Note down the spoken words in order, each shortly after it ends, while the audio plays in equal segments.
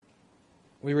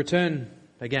We return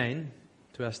again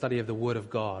to our study of the Word of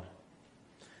God.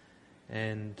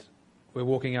 And we're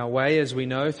walking our way, as we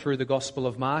know, through the Gospel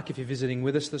of Mark. If you're visiting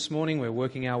with us this morning, we're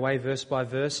working our way verse by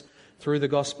verse through the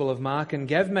Gospel of Mark. And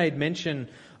Gav made mention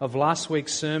of last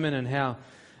week's sermon and how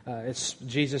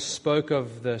Jesus spoke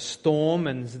of the storm,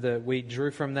 and we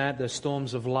drew from that the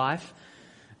storms of life.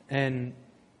 And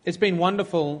it's been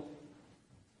wonderful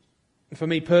for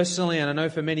me personally, and I know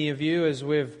for many of you, as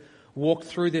we've walked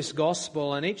through this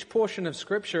gospel, and each portion of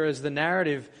Scripture as the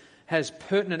narrative has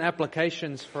pertinent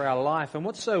applications for our life. And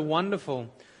what's so wonderful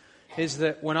is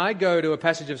that when I go to a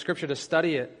passage of Scripture to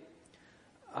study it,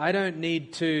 I don't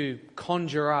need to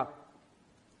conjure up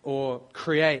or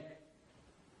create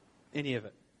any of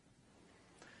it.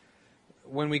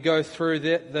 When we go through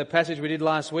the passage we did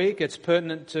last week, it's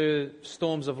pertinent to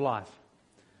storms of life.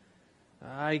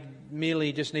 I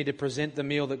merely just need to present the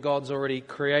meal that God's already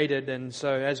created, and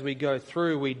so as we go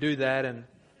through, we do that, and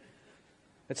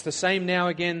it's the same now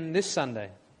again this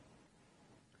Sunday.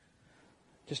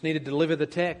 Just need to deliver the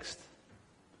text.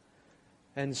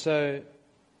 And so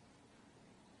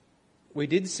we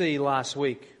did see last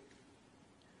week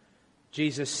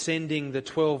Jesus sending the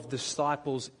 12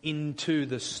 disciples into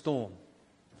the storm.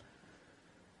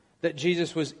 That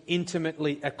Jesus was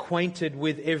intimately acquainted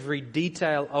with every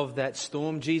detail of that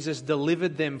storm. Jesus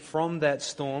delivered them from that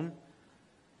storm.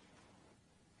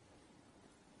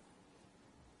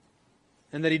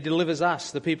 And that He delivers us,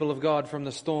 the people of God, from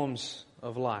the storms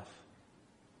of life.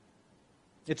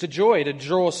 It's a joy to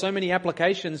draw so many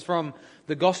applications from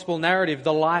the gospel narrative,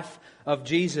 the life of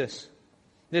Jesus.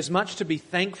 There's much to be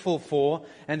thankful for,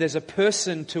 and there's a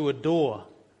person to adore,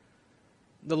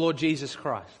 the Lord Jesus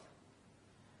Christ.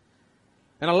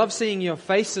 And I love seeing your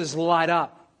faces light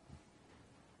up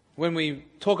when we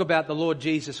talk about the Lord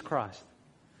Jesus Christ.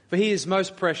 For He is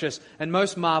most precious and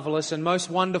most marvelous and most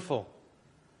wonderful.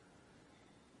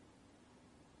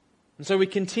 And so we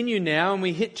continue now and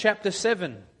we hit chapter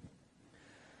 7.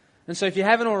 And so if you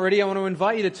haven't already, I want to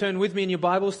invite you to turn with me in your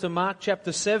Bibles to Mark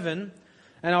chapter 7.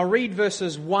 And I'll read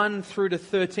verses 1 through to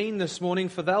 13 this morning,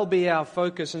 for they'll be our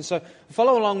focus. And so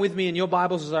follow along with me in your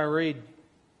Bibles as I read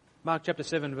Mark chapter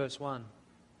 7 verse 1.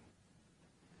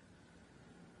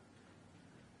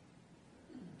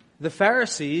 The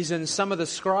Pharisees and some of the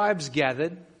scribes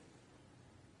gathered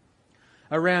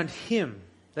around Him,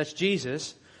 that's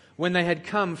Jesus, when they had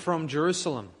come from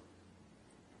Jerusalem,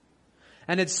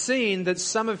 and had seen that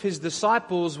some of His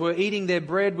disciples were eating their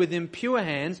bread with impure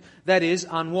hands, that is,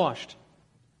 unwashed.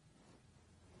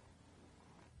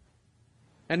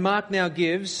 And Mark now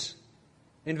gives,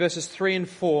 in verses 3 and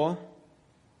 4,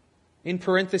 in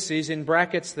parentheses, in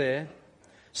brackets there,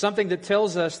 something that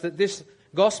tells us that this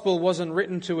Gospel wasn't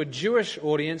written to a Jewish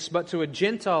audience, but to a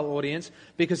Gentile audience,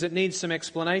 because it needs some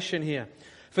explanation here.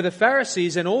 For the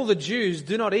Pharisees and all the Jews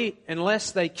do not eat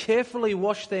unless they carefully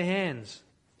wash their hands,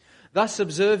 thus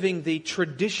observing the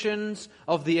traditions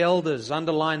of the elders.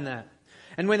 Underline that.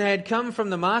 And when they had come from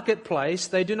the marketplace,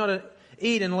 they do not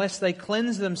eat unless they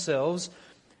cleanse themselves,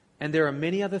 and there are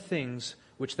many other things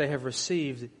which they have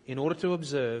received in order to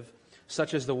observe,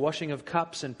 such as the washing of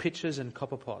cups and pitchers and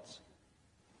copper pots.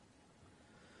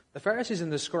 The Pharisees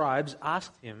and the scribes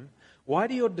asked Him, "Why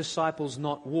do your disciples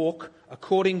not walk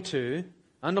according to,"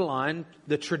 underline,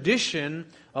 "the tradition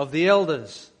of the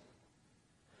elders,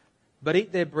 but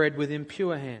eat their bread with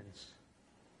impure hands?"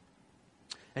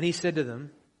 And He said to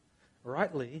them,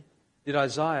 "Rightly did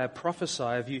Isaiah prophesy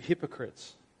of you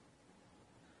hypocrites.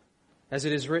 As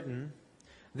it is written,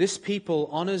 'This people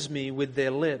honors me with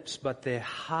their lips, but their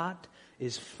heart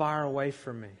is far away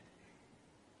from me.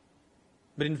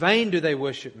 But in vain do they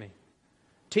worship me,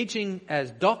 teaching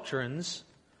as doctrines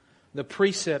the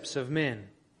precepts of men.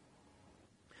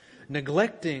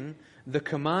 Neglecting the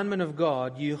commandment of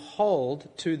God, you hold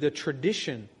to the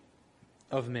tradition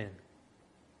of men.'"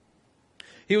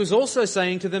 He was also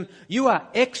saying to them, "You are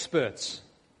experts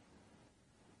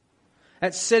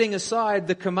at setting aside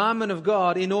the commandment of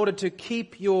God in order to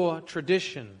keep your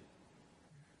tradition.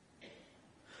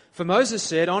 For Moses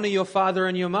said, 'Honor your father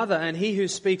and your mother, and he who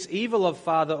speaks evil of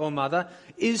father or mother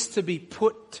is to be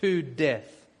put to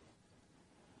death.'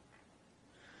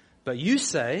 But you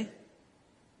say,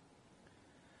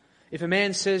 'If a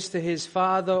man says to his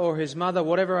father or his mother,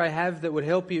 whatever I have that would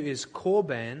help you is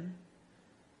korban,'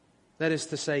 that is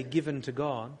to say, given to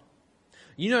God,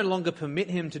 you no longer permit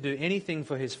him to do anything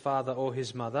for his father or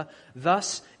his mother,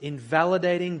 thus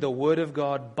invalidating the word of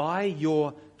God by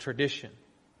your tradition,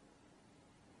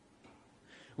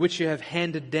 which you have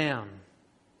handed down.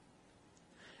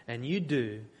 And you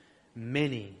do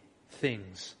many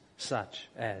things such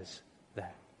as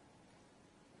that."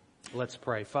 Let's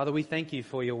pray. Father, we thank you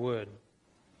for your word.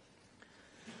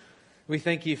 We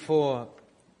thank you for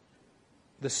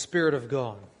the Spirit of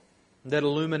God that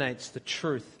illuminates the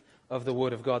truth of the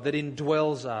Word of God, that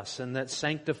indwells us and that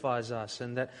sanctifies us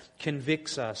and that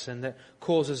convicts us and that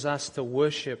causes us to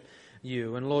worship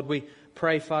you. And Lord, we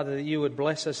pray, Father, that you would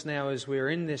bless us now as we are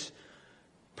in this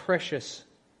precious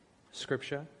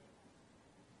Scripture,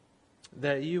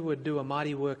 that you would do a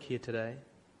mighty work here today,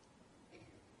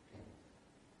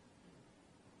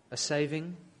 a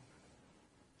saving,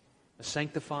 a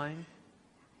sanctifying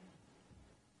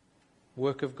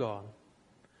work of God.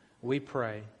 We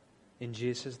pray in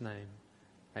Jesus' name.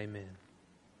 Amen.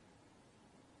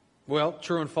 Well,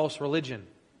 true and false religion.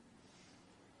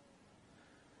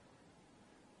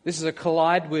 This is a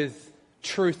collide with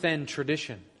truth and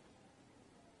tradition.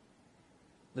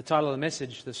 The title of the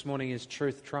message this morning is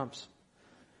Truth Trumps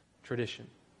Tradition.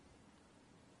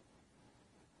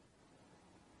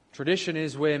 Tradition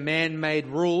is where man-made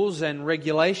rules and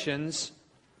regulations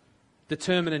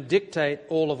determine and dictate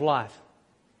all of life.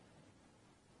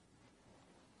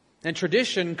 And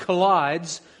tradition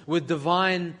collides with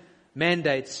divine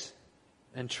mandates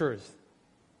and truth.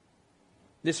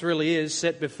 This really is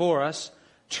set before us,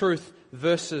 truth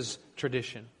versus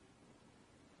tradition.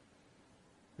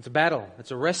 It's a battle,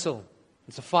 it's a wrestle,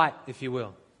 it's a fight, if you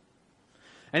will.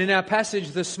 And in our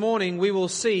passage this morning, we will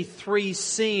see three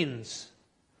scenes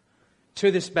to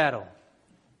this battle.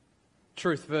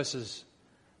 Truth versus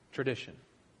tradition.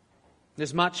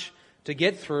 There's much to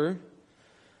get through.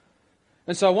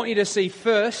 And so I want you to see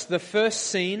first, the first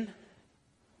scene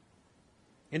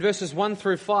in verses 1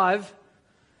 through 5. If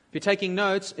you're taking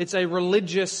notes, it's a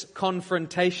religious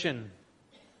confrontation.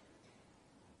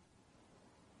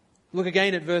 Look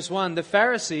again at verse 1. The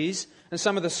Pharisees and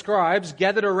some of the scribes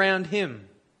gathered around him,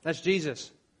 that's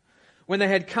Jesus, when they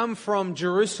had come from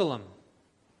Jerusalem.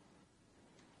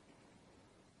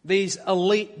 These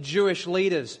elite Jewish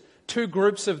leaders, two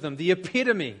groups of them, the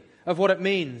epitome of what it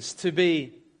means to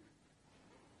be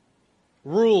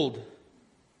ruled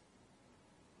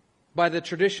by the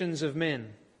traditions of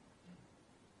men.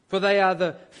 For they are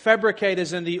the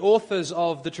fabricators and the authors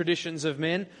of the traditions of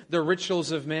men, the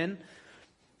rituals of men.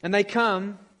 And they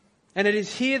come, and it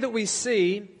is here that we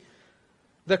see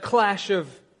the clash of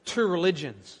two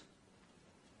religions.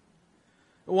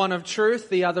 One of truth,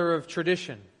 the other of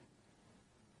tradition.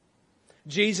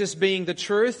 Jesus being the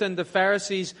truth and the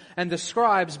Pharisees and the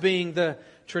scribes being the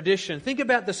tradition. Think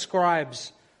about the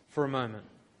scribes for a moment.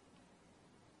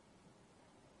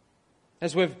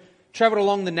 As we've traveled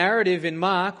along the narrative in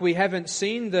Mark, we haven't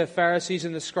seen the Pharisees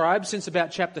and the scribes since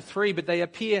about chapter 3, but they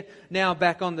appear now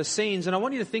back on the scenes. And I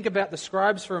want you to think about the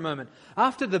scribes for a moment.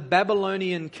 After the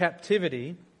Babylonian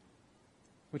captivity,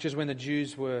 which is when the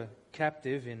Jews were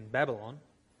captive in Babylon,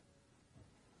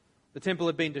 the temple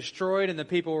had been destroyed and the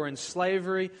people were in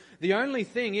slavery. The only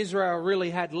thing Israel really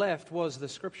had left was the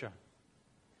Scripture,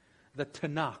 the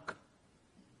Tanakh,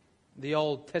 the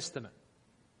Old Testament.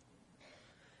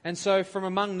 And so from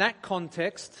among that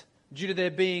context, due to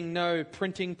there being no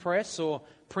printing press or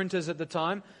printers at the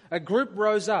time, a group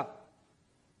rose up,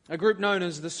 a group known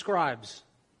as the scribes.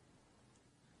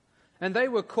 And they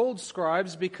were called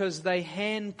scribes because they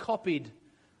hand copied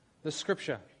the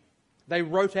Scripture. They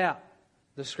wrote out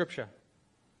the Scripture.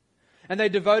 And they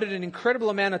devoted an incredible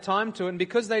amount of time to it. And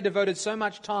because they devoted so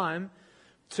much time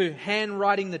to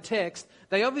handwriting the text,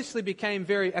 they obviously became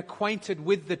very acquainted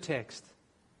with the text.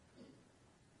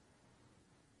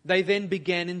 They then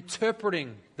began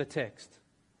interpreting the text.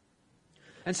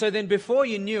 And so then before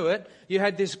you knew it, you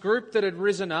had this group that had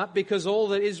risen up because all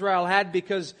that Israel had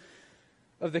because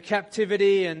of the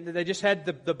captivity, and they just had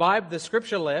the Bible, the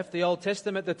Scripture left, the Old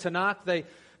Testament, the Tanakh.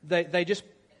 They just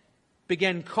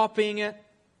began copying it.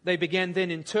 They began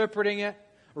then interpreting it.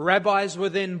 Rabbis were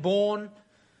then born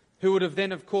who would have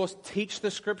then, of course, teach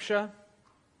the Scripture.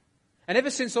 And ever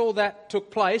since all that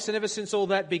took place, and ever since all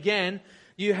that began,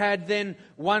 you had then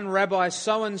one rabbi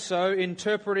so-and-so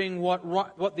interpreting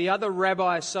what the other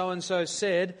rabbi so-and-so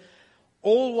said,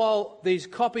 all while these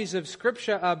copies of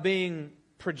Scripture are being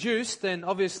produced, and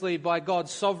obviously by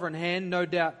God's sovereign hand, no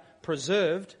doubt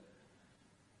preserved.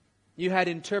 You had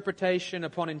interpretation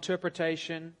upon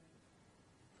interpretation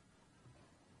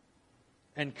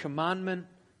and commandment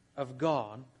of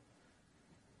God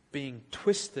being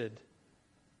twisted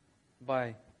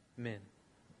by men.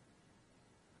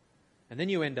 And then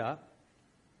you end up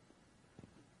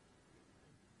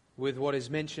with what is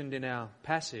mentioned in our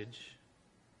passage,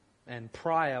 and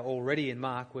prior already in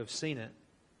Mark, we've seen it.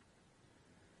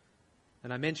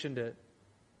 And I mentioned it,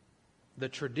 the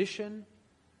tradition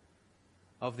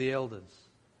of the elders.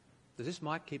 Does this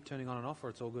mic keep turning on and off, or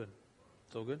it's all good?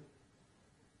 It's all good.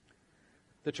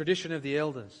 The tradition of the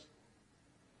elders.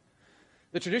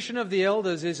 The tradition of the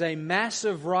elders is a mass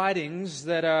of writings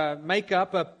that make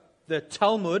up the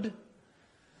Talmud.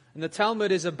 And the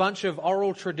Talmud is a bunch of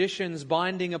oral traditions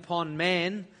binding upon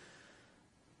man,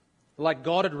 like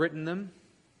God had written them,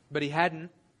 but He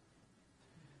hadn't.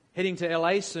 Heading to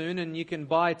LA soon, and you can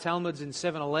buy Talmuds in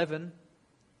 7-Eleven. You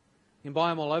can buy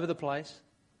them all over the place.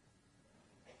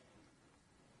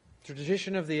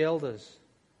 Tradition of the elders.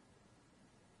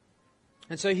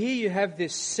 And so here you have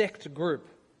this sect group.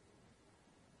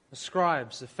 The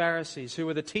scribes, the Pharisees, who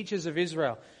were the teachers of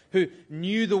Israel, who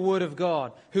knew the Word of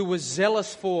God, who were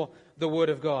zealous for the Word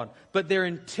of God. But their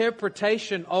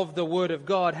interpretation of the Word of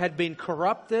God had been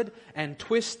corrupted and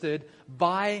twisted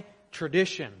by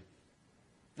tradition.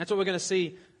 That's what we're going to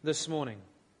see this morning.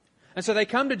 And so they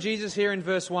come to Jesus here in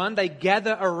verse 1. They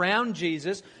gather around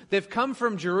Jesus. They've come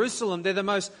from Jerusalem. They're the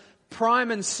most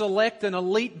prime and select and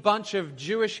elite bunch of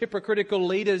Jewish hypocritical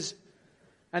leaders.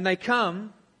 And they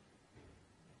come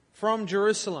from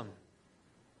Jerusalem.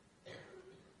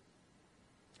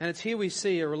 And it's here we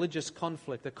see a religious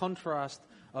conflict, a contrast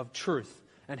of truth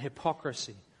and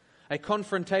hypocrisy. A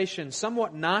confrontation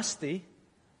somewhat nasty,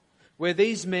 where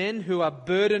these men who are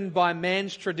burdened by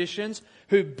man's traditions,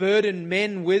 who burden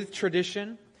men with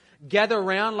tradition, gather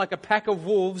around like a pack of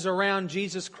wolves around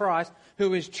Jesus Christ,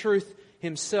 who is truth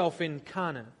Himself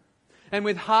incarnate. And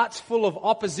with hearts full of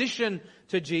opposition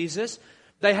to Jesus,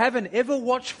 they have an ever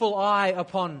watchful eye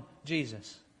upon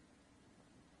Jesus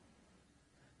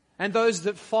and those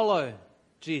that follow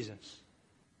Jesus.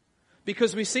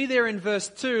 Because we see there in verse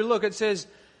 2, look, it says,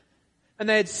 and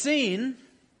they had seen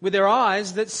with their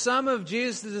eyes that some of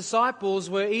Jesus' disciples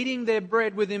were eating their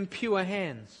bread with impure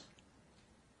hands.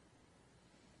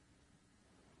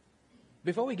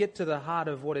 Before we get to the heart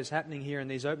of what is happening here in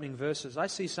these opening verses, I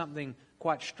see something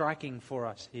quite striking for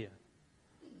us here.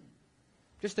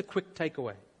 Just a quick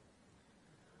takeaway.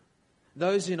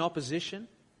 Those in opposition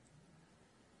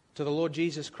to the Lord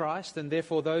Jesus Christ, and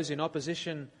therefore those in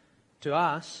opposition to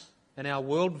us and our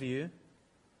worldview,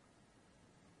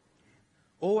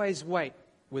 always wait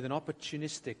with an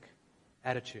opportunistic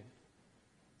attitude.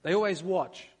 They always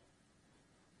watch,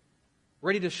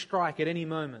 ready to strike at any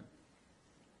moment.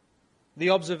 The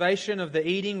observation of the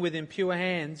eating with impure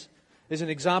hands is an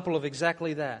example of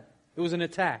exactly that. It was an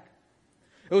attack.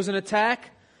 It was an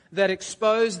attack that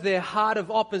exposed their heart of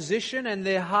opposition and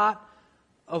their heart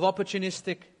of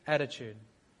opportunistic attitude.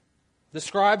 The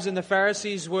scribes and the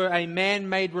Pharisees were a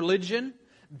man-made religion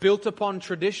built upon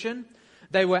tradition.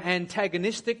 They were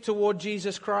antagonistic toward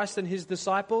Jesus Christ and His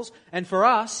disciples. And for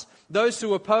us, those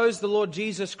who oppose the Lord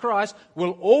Jesus Christ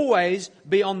will always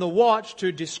be on the watch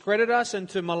to discredit us and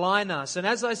to malign us. And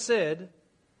as I said,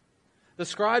 the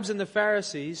scribes and the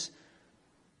Pharisees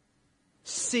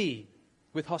see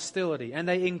with hostility, and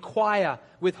they inquire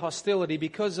with hostility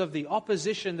because of the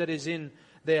opposition that is in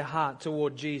their heart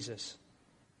toward Jesus.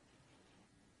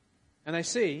 And they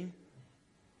see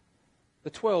the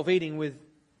 12 eating with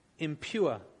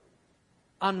impure,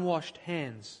 unwashed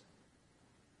hands.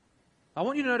 I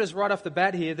want you to notice right off the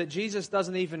bat here that Jesus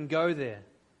doesn't even go there.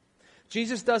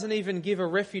 Jesus doesn't even give a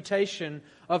refutation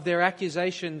of their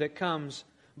accusation that comes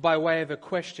by way of a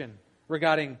question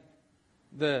regarding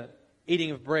the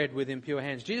eating of bread with impure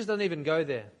hands. Jesus doesn't even go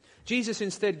there. Jesus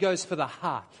instead goes for the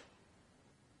heart.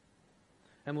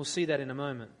 And we'll see that in a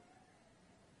moment.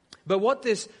 But what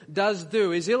this does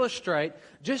do is illustrate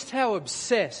just how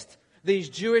obsessed these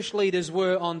Jewish leaders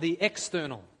were on the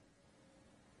external.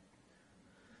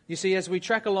 You see, as we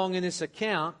track along in this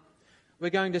account,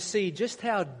 we're going to see just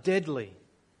how deadly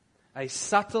a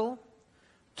subtle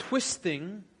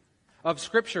twisting of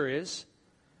Scripture is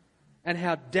and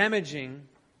how damaging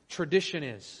tradition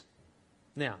is.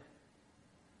 Now,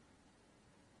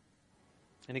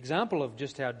 an example of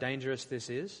just how dangerous this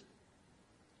is,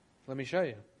 let me show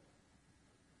you.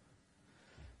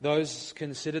 Those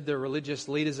considered the religious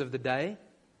leaders of the day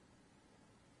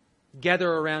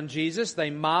gather around Jesus. They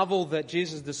marvel that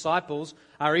Jesus' disciples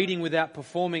are eating without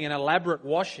performing an elaborate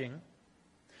washing.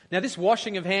 Now, this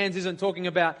washing of hands isn't talking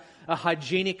about a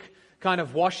hygienic kind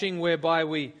of washing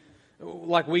whereby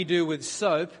like we do with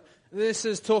soap. This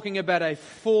is talking about a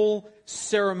full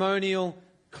ceremonial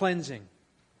cleansing.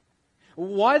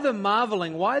 Why the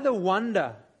marveling? Why the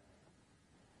wonder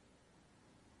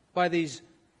by these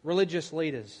religious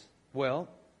leaders? Well,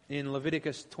 in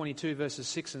Leviticus 22 verses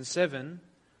 6 and 7,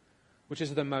 which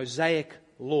is the Mosaic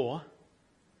law,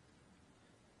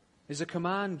 is a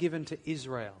command given to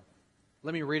Israel.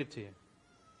 Let me read it to you.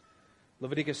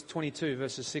 Leviticus 22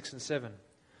 verses 6 and 7.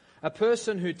 A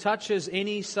person who touches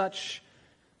any such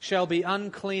shall be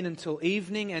unclean until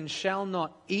evening, and shall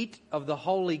not eat of the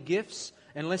holy gifts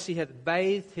unless he hath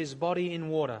bathed his body in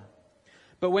water.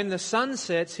 But when the sun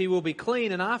sets, he will be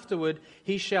clean, and afterward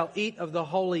he shall eat of the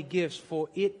holy gifts, for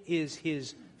it is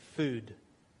his food.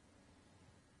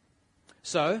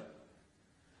 So,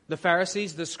 the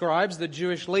Pharisees, the scribes, the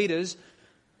Jewish leaders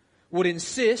would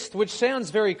insist, which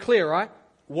sounds very clear, right?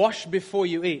 Wash before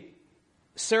you eat.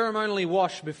 Ceremonially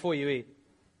wash before you eat.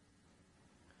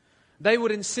 They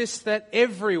would insist that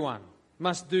everyone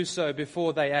must do so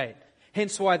before they ate.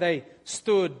 Hence why they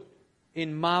stood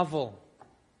in marvel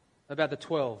about the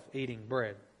 12 eating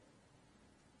bread.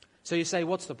 So you say,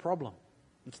 what's the problem?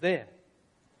 It's there.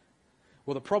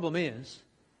 Well, the problem is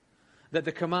that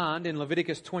the command in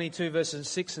Leviticus 22 verses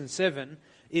 6 and 7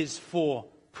 is for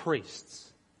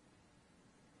priests.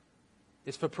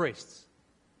 It's for priests.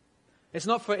 It's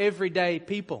not for everyday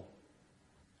people.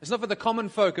 It's not for the common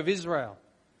folk of Israel.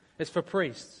 It's for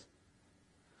priests.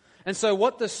 And so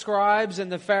what the scribes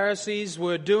and the Pharisees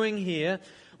were doing here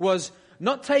was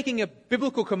not taking a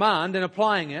biblical command and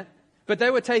applying it, but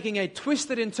they were taking a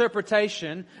twisted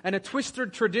interpretation and a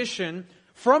twisted tradition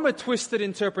from a twisted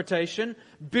interpretation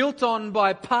built on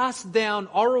by passed down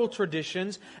oral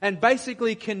traditions and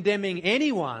basically condemning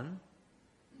anyone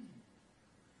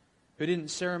who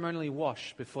didn't ceremonially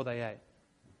wash before they ate.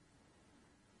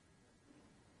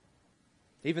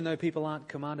 Even though people aren't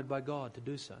commanded by God to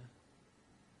do so.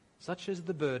 Such is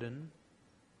the burden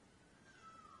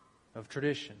of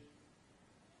tradition.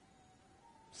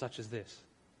 Such as this.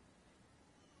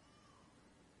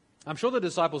 I'm sure the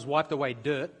disciples wiped away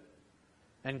dirt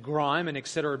and grime and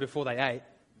etc. before they ate.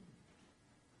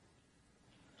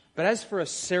 But as for a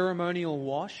ceremonial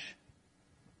wash,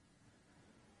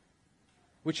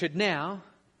 which had now,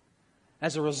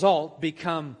 as a result,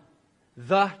 become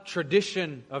the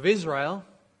tradition of Israel.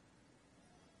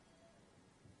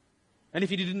 And if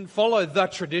you didn't follow the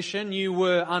tradition, you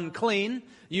were unclean,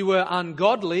 you were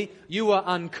ungodly, you were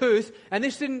uncouth. And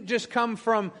this didn't just come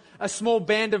from a small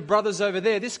band of brothers over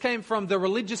there. This came from the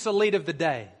religious elite of the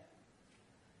day.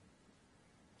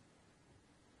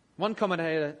 One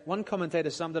commentator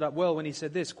summed it up well when he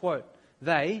said this, quote,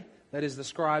 "They," that is the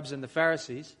scribes and the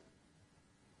Pharisees,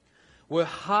 "were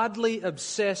hardly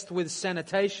obsessed with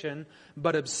sanitation,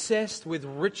 but obsessed with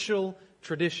ritual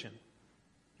tradition."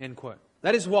 End quote.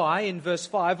 That is why in verse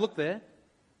 5, look there.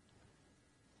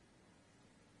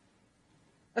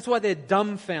 That's why they're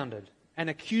dumbfounded and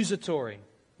accusatory.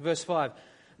 Verse 5.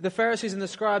 The Pharisees and the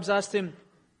scribes asked him,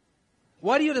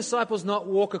 "Why do your disciples not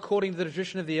walk according to the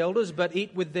tradition of the elders, but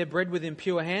eat with their bread with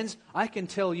impure hands?" I can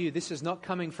tell you this is not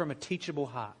coming from a teachable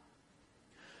heart.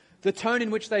 The tone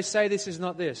in which they say this is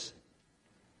not this.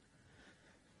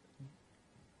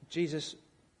 Jesus,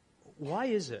 why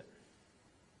is it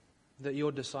that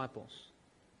your disciples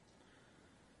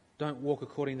don't walk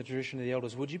according to the tradition of the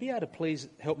elders? Would you be able to please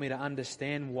help me to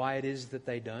understand why it is that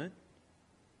they don't?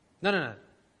 No.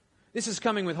 This is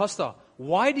coming with hostile.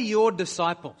 Why do your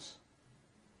disciples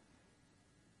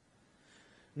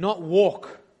not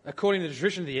walk according to the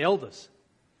tradition of the elders?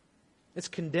 It's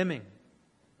condemning.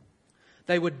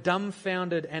 They were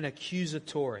dumbfounded and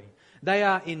accusatory. They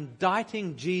are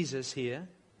indicting Jesus here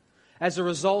as a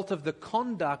result of the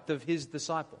conduct of his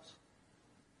disciples.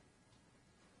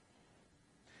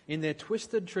 In their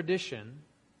twisted tradition,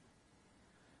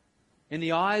 in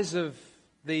the eyes of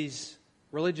these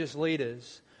religious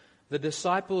leaders, the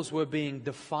disciples were being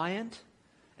defiant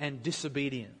and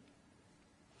disobedient.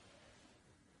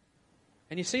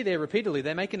 And you see there repeatedly,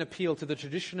 they make an appeal to the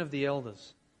tradition of the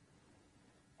elders.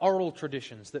 Oral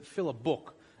traditions that fill a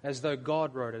book as though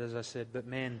God wrote it, as I said, but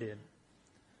man did.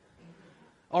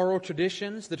 Oral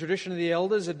traditions, the tradition of the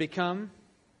elders, had become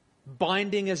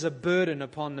binding as a burden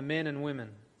upon the men and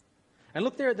women. And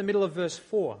look there at the middle of verse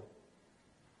 4.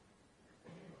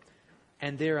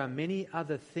 "And there are many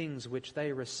other things which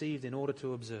they received in order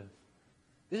to observe."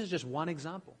 This is just one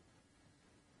example.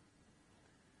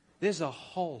 There's a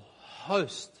whole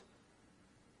host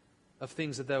of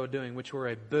things that they were doing which were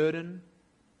a burden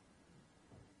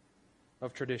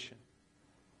of tradition.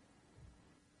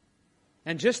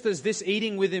 And just as this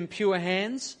eating with impure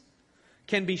hands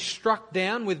can be struck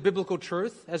down with biblical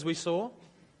truth, as we saw,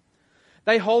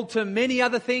 they hold to many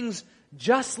other things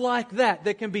just like that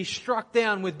can be struck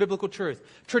down with biblical truth.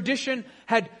 Tradition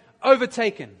had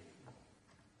overtaken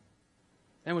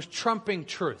and was trumping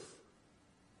truth.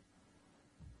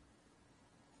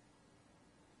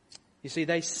 You see,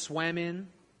 they swam in,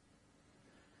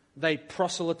 they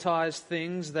proselytized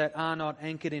things that are not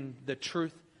anchored in the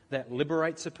truth that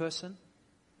liberates a person.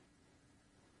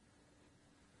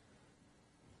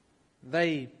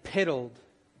 They peddled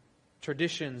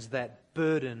traditions that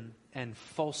burden and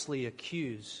falsely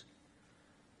accuse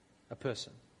a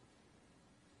person.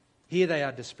 Here they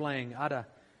are displaying utter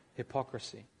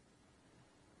hypocrisy.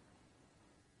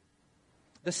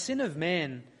 The sin of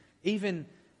man, even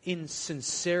in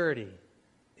sincerity,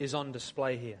 is on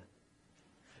display here.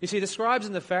 You see, the scribes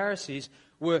and the Pharisees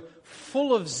were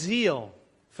full of zeal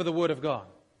for the Word of God.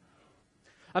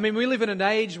 I mean, we live in an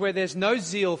age where there's no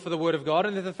zeal for the Word of God,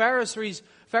 and if the Pharisees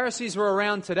were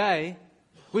around today,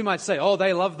 we might say, oh,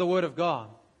 they love the Word of God.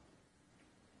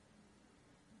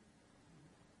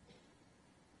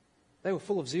 They were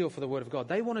full of zeal for the Word of God.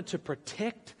 They wanted to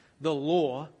protect the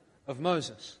law of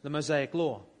Moses, the Mosaic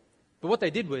law. But what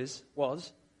they did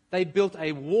was they built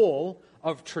a wall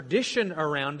of tradition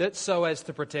around it so as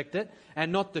to protect it,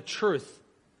 and not the truth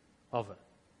of it.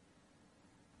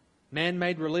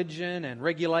 Man-made religion and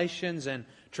regulations and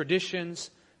traditions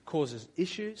causes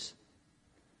issues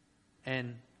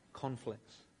and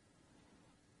conflicts.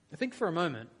 I think for a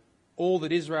moment, all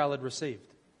that Israel had received,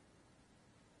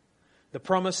 the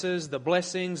promises, the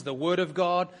blessings, the Word of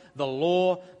God, the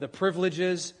law, the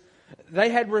privileges, they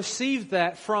had received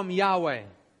that from Yahweh.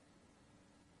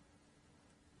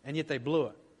 And yet they blew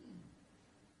it.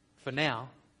 For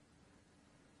now,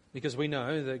 because we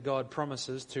know that God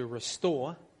promises to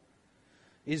restore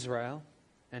Israel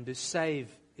and to save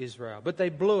Israel. But they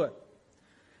blew it.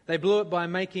 They blew it by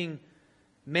making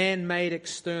man-made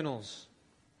externals.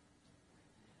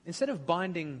 Instead of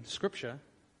binding Scripture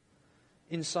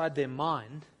inside their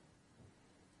mind,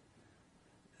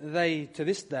 they, to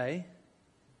this day,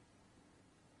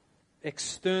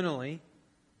 externally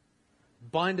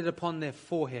bind it upon their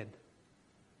forehead.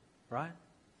 Right?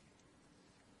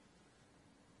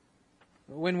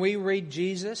 When we read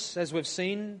Jesus, as we've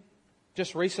seen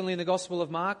just recently in the Gospel of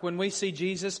Mark, when we see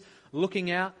Jesus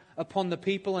looking out upon the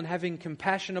people and having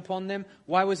compassion upon them,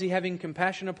 why was He having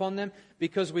compassion upon them?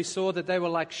 Because we saw that they were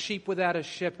like sheep without a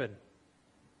shepherd.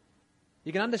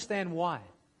 You can understand why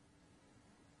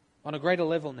on a greater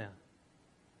level now.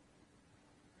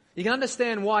 You can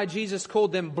understand why Jesus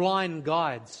called them blind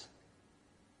guides.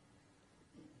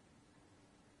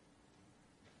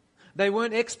 They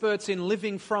weren't experts in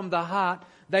living from the heart.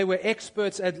 They were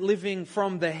experts at living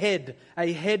from the head,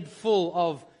 a head full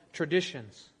of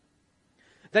traditions.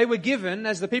 They were given,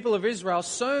 as the people of Israel,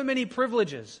 so many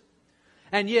privileges.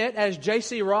 And yet, as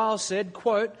J.C. Ryle said,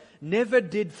 quote, never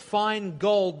did fine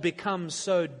gold become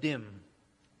so dim.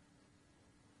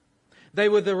 They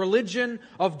were the religion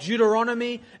of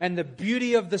Deuteronomy and the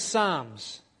beauty of the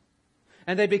Psalms.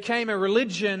 And they became a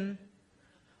religion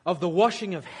of the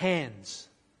washing of hands.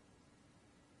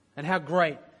 And how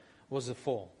great was the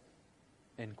fall?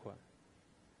 End quote.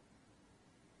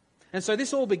 And so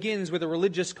this all begins with a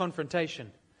religious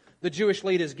confrontation. The Jewish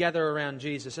leaders gather around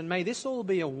Jesus. And may this all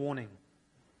be a warning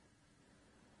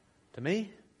to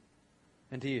me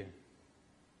and to you.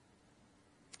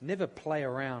 Never play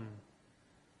around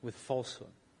with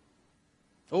falsehood.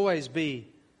 Always be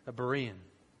a Berean.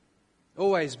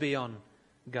 Always be on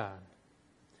guard.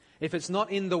 If it's not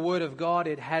in the Word of God,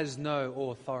 it has no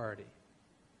authority.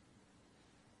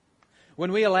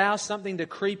 When we allow something to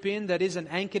creep in that isn't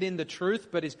anchored in the truth,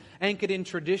 but is anchored in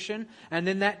tradition, and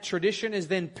then that tradition is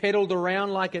then peddled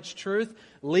around like it's truth,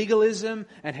 legalism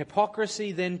and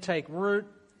hypocrisy then take root.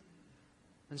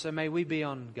 And so may we be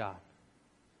on guard.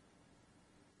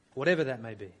 Whatever that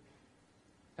may be.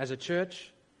 As a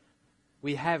church,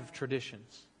 we have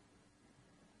traditions.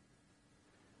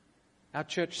 Our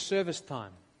church service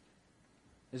time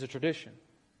is a tradition.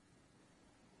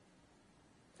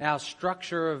 Our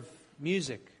structure of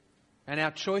music and our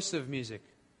choice of music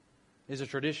is a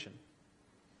tradition.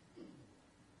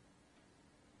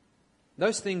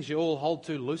 Those things you all hold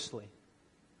to loosely.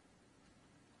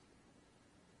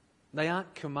 They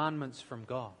aren't commandments from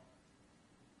God.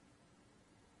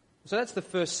 So that's the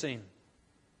first scene,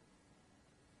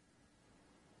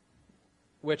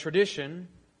 where tradition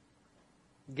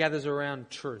gathers around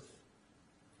truth,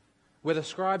 where the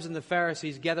scribes and the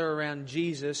Pharisees gather around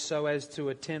Jesus so as to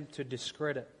attempt to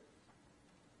discredit.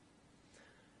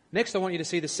 Next, I want you to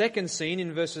see the second scene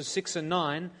in verses 6 and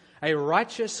 9, a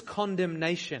righteous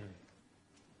condemnation.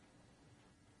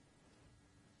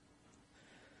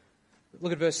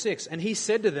 Look at verse 6. And he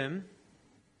said to them,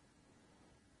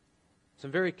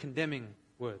 some very condemning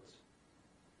words.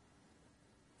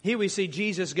 Here we see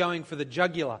Jesus going for the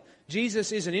jugular.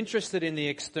 Jesus isn't interested in the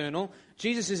external.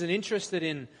 Jesus isn't interested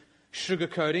in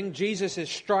sugarcoating. Jesus is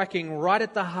striking right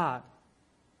at the heart.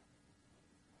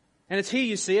 And it's here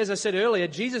you see, as I said earlier,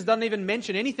 Jesus doesn't even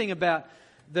mention anything about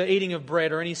the eating of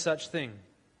bread or any such thing.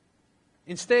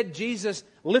 Instead, Jesus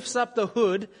lifts up the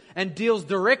hood and deals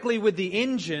directly with the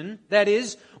engine, that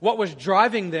is, what was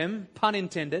driving them, pun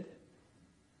intended.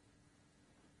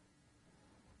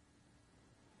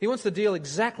 He wants to deal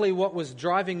exactly what was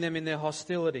driving them in their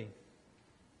hostility.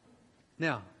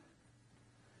 Now,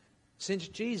 since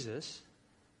Jesus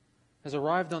has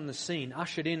arrived on the scene,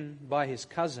 ushered in by his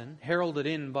cousin, heralded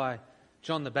in by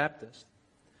John the Baptist,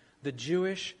 the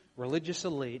Jewish religious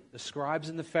elite, the scribes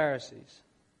and the Pharisees,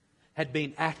 had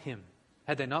been at him,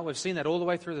 had they not? We've seen that all the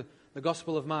way through the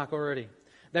Gospel of Mark already.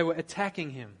 They were attacking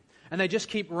him, and they just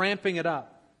keep ramping it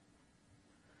up.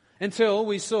 Until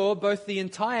we saw both the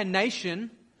entire nation,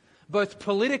 both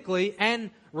politically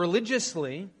and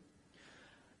religiously,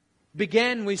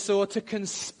 began, we saw, to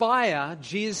conspire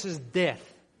Jesus' death.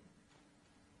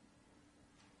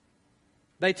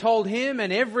 They told him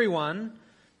and everyone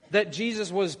that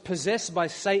Jesus was possessed by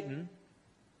Satan.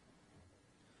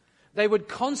 They would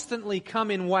constantly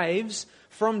come in waves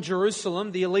from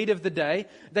Jerusalem, the elite of the day.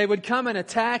 They would come and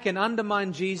attack and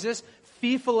undermine Jesus,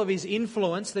 fearful of his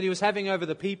influence that he was having over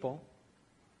the people.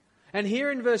 And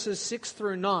here in verses 6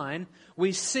 through 9,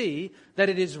 we see that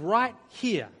it is right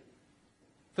here,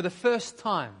 for the first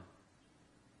time,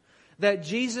 that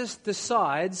Jesus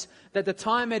decides that the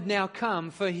time had now come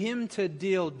for him to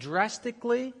deal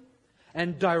drastically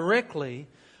and directly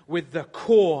with the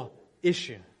core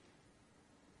issue.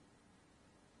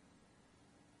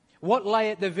 What lay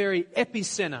at the very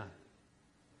epicenter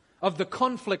of the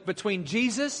conflict between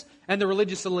Jesus and the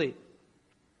religious elite?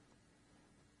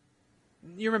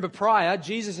 You remember prior,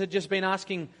 Jesus had just been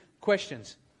asking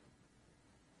questions.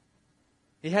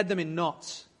 He had them in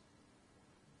knots.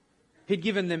 He'd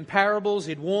given them parables,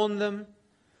 he'd warned them.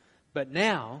 But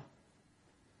now,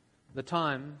 the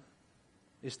time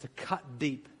is to cut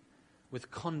deep with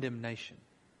condemnation.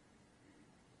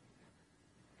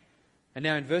 And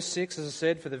now in verse 6, as I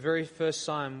said, for the very first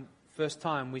time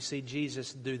we see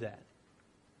Jesus do that.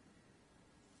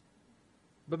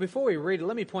 But before we read it,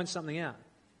 let me point something out.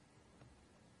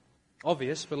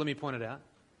 Obvious, but let me point it out.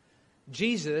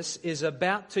 Jesus is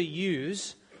about to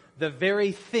use the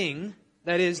very thing,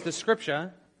 that is the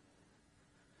Scripture,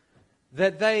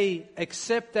 that they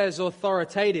accept as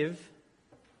authoritative.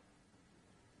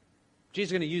 Jesus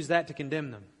is going to use that to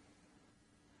condemn them.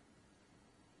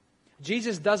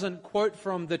 Jesus doesn't quote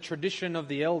from the tradition of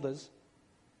the elders.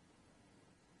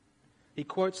 He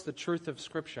quotes the truth of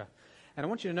Scripture. And I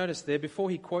want you to notice there,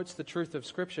 before he quotes the truth of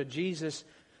Scripture, Jesus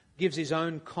gives his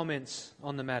own comments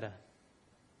on the matter.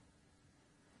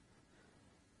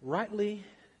 Rightly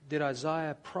did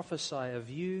Isaiah prophesy of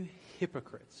you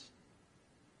hypocrites.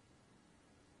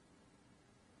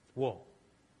 Whoa.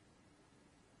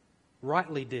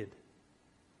 Rightly did.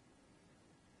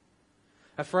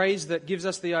 A phrase that gives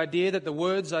us the idea that the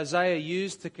words Isaiah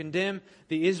used to condemn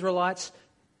the Israelites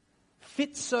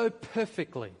fit so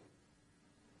perfectly,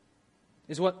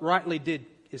 is what rightly did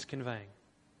is conveying.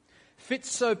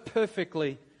 Fits so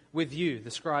perfectly with you,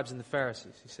 the scribes and the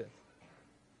Pharisees, he said.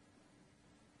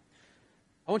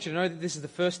 I want you to know that this is the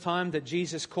first time that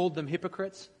Jesus called them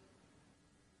hypocrites.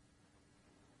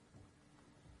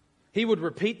 He would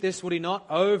repeat this, would he not,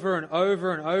 over and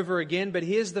over and over again, but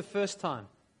here's the first time.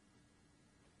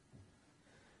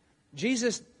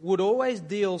 Jesus would always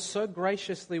deal so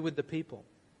graciously with the people.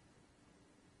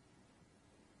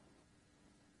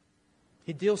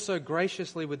 He deals so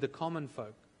graciously with the common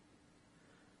folk.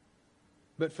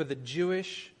 But for the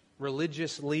Jewish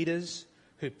religious leaders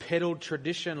who peddled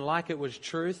tradition like it was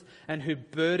truth and who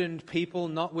burdened people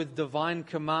not with divine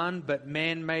command but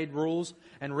man-made rules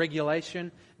and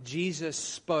regulation, Jesus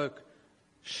spoke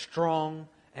strong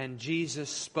and Jesus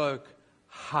spoke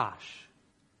harsh.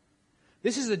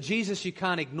 This is a Jesus you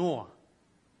can't ignore.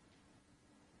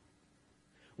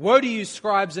 Woe to you,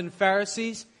 scribes and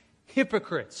Pharisees,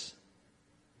 hypocrites!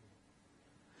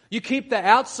 You keep the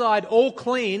outside all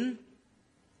clean,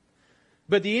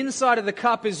 but the inside of the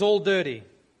cup is all dirty.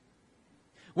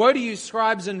 Woe to you,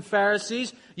 scribes and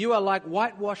Pharisees! You are like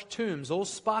whitewashed tombs, all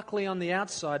sparkly on the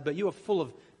outside, but you are full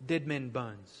of dead man's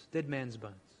bones.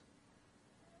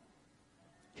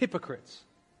 Hypocrites.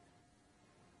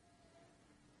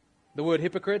 The word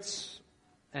hypocrites,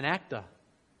 an actor.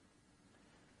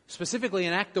 Specifically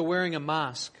an actor wearing a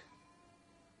mask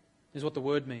is what the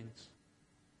word means.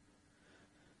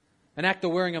 An actor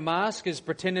wearing a mask is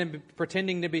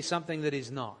pretending to be something that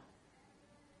he's not.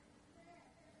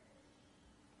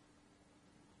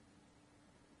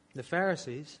 The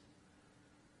Pharisees,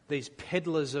 these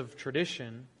peddlers of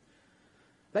tradition,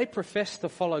 they profess to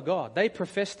follow God. They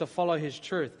profess to follow His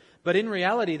truth. But in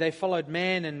reality, they followed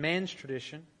man and man's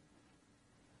tradition.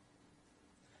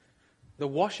 the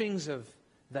washings of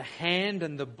the hand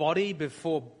and the body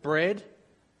before bread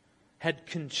had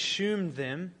consumed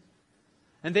them.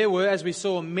 And there were, as we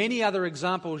saw, many other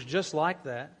examples just like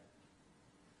that,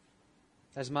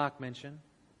 as Mark mentioned.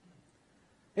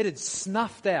 It had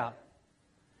snuffed out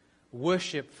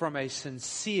worship from a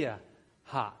sincere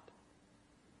heart.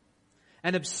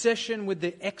 An obsession with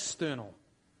the external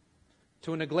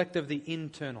to a neglect of the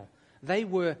internal. They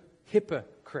were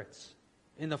hypocrites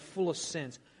in the fullest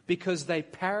sense because they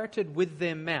parroted with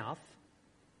their mouth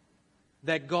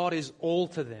that God is all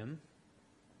to them,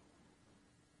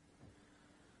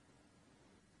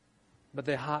 but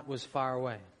their heart was far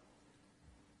away.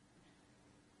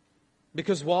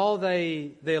 Because while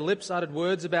their lips uttered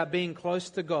words about being close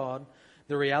to God,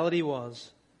 the reality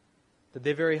was that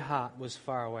their very heart was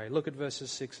far away. Look at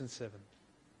verses 6 and 7.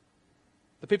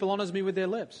 The people honors me with their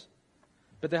lips,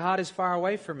 but their heart is far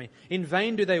away from me. In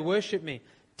vain do they worship me,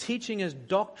 teaching as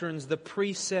doctrines the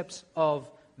precepts of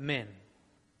men.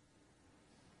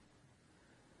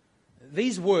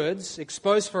 These words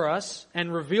expose for us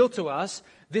and reveal to us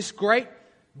this great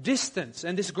distance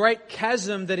and this great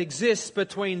chasm that exists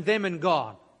between them and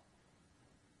God.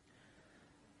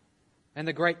 And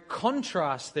the great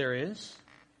contrast there is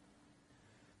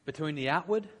between the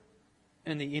outward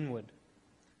and the inward,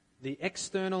 the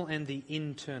external and the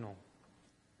internal.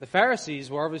 The Pharisees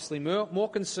were obviously more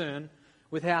concerned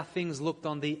with how things looked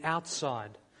on the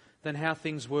outside than how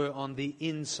things were on the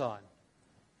inside.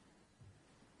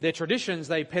 Their traditions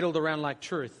they peddled around like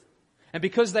truth. And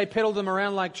because they peddled them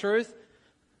around like truth,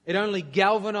 it only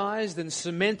galvanized and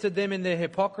cemented them in their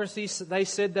hypocrisy. They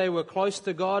said they were close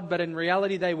to God, but in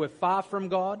reality they were far from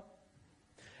God.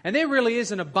 And there really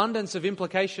is an abundance of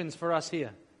implications for us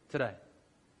here today.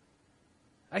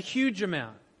 A huge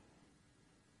amount.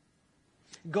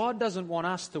 God doesn't want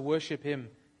us to worship Him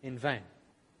in vain.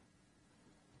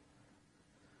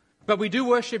 But we do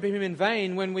worship Him in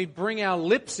vain when we bring our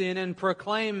lips in and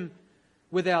proclaim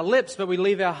with our lips, but we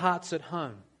leave our hearts at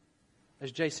home,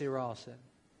 as J.C. Ryle said.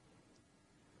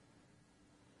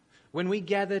 When we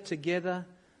gather together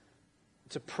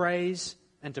to praise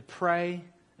and to pray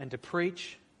and to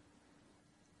preach,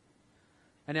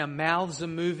 and our mouths are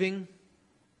moving,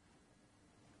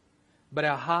 but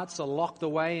our hearts are locked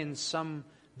away in some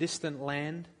distant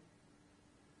land,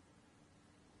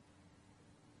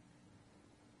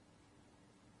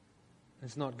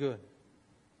 it's not good.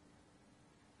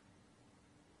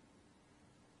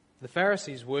 The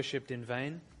Pharisees worshipped in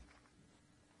vain.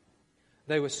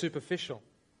 They were superficial.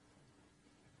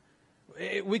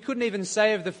 We couldn't even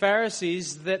say of the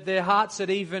Pharisees that their hearts had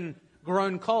even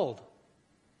grown cold.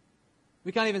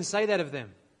 We can't even say that of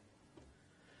them.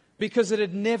 Because it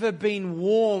had never been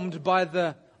warmed by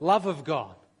the love of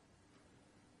God.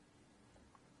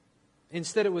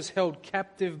 Instead, it was held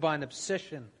captive by an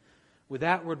obsession with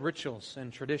outward rituals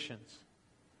and traditions.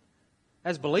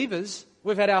 As believers,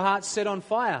 we've had our hearts set on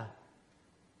fire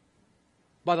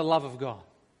by the love of God.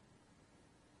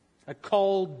 A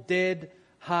cold, dead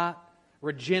heart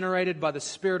regenerated by the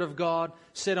Spirit of God,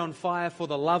 set on fire for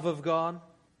the love of God.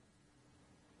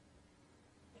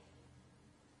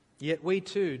 Yet we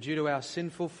too, due to our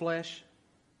sinful flesh,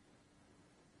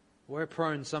 we're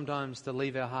prone sometimes to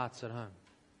leave our hearts at home.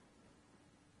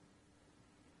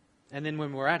 And then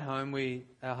when we're at home,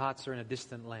 our hearts are in a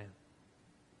distant land.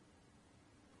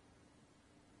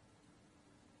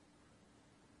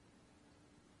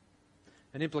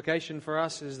 An implication for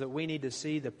us is that we need to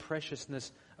see the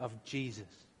preciousness of Jesus.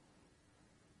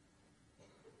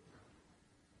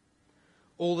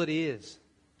 All that He is,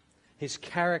 His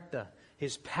character,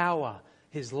 His power,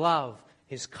 His love,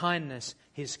 His kindness,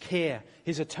 His care,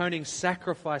 His atoning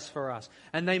sacrifice for us.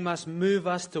 And they must move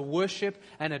us to worship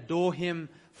and adore Him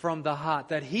from the heart,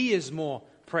 that He is more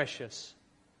precious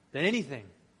than anything.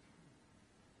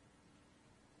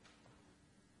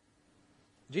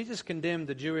 Jesus condemned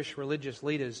the Jewish religious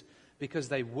leaders because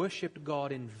they worshipped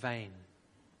God in vain.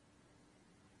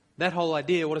 That whole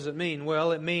idea, what does it mean?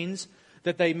 Well, it means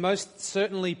that they most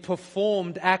certainly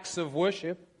performed acts of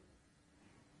worship.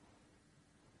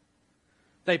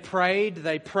 They prayed,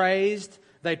 they praised,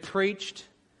 they preached.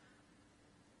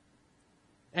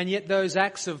 And yet those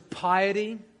acts of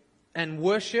piety and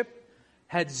worship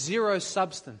had zero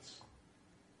substance.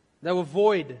 They were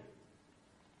void.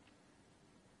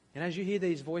 And as you hear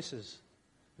these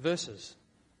verses,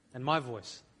 and my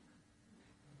voice,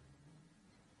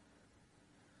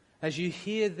 as you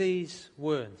hear these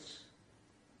words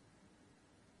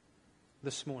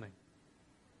this morning,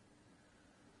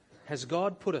 has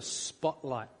God put a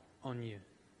spotlight on you?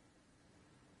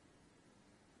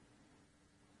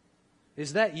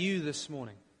 Is that you this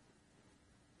morning?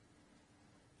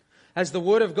 as the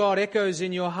word of God echoes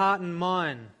in your heart and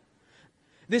mind.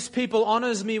 This people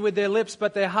honors me with their lips,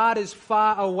 but their heart is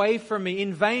far away from me.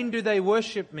 In vain do they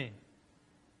worship me.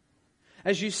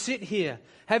 As you sit here,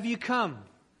 have you come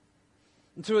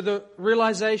to the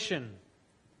realization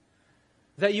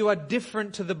that you are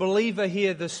different to the believer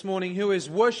here this morning who is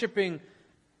worshiping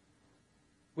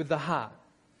with the heart?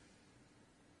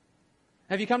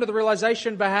 Have you come to the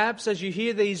realization, perhaps, as you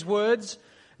hear these words,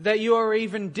 that you are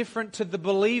even different to the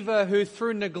believer who,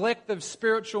 through neglect of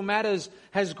spiritual matters,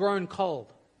 has grown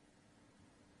cold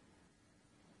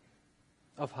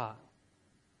of heart?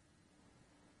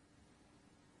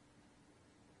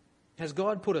 Has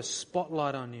God put a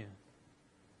spotlight on you?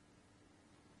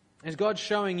 Is God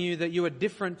showing you that you are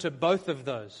different to both of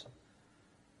those?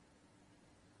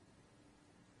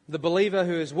 The believer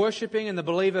who is worshipping and the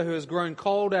believer who has grown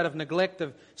cold out of neglect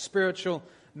of spiritual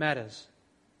matters.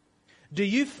 Do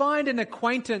you find an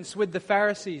acquaintance with the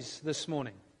Pharisees this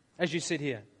morning as you sit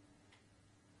here?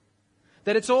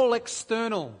 That it's all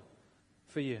external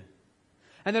for you.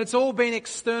 And that it's all been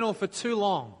external for too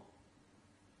long.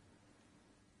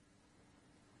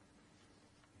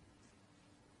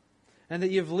 And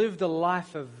that you've lived a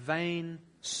life of vain,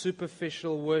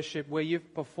 superficial worship where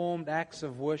you've performed acts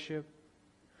of worship,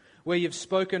 where you've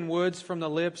spoken words from the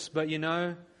lips, but you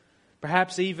know,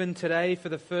 perhaps even today for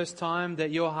the first time,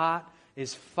 that your heart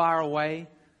is far away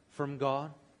from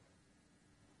God.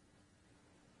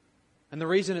 And the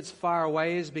reason it's far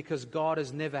away is because God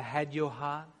has never had your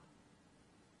heart.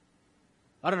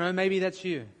 I don't know, maybe that's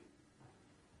you.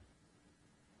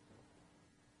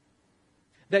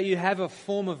 That you have a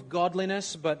form of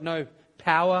godliness but no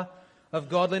power of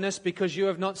godliness because you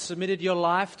have not submitted your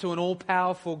life to an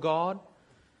all-powerful God.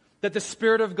 That the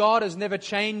Spirit of God has never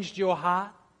changed your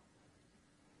heart.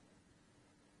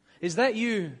 Is that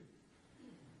you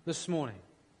this morning?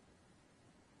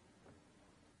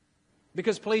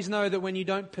 Because please know that when you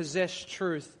don't possess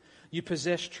truth, you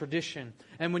possess tradition.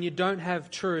 And when you don't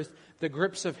have truth, the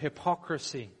grips of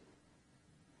hypocrisy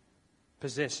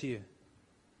possess you.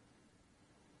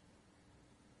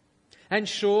 And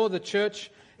sure, the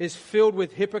church is filled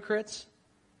with hypocrites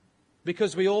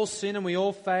because we all sin and we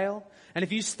all fail. And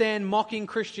if you stand mocking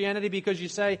Christianity because you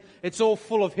say it's all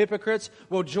full of hypocrites,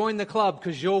 well, join the club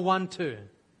because you're one too.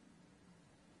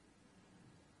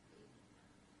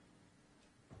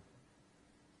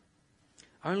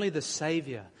 Only the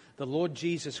Savior, the Lord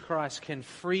Jesus Christ, can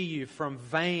free you from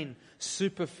vain,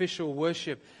 superficial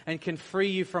worship and can free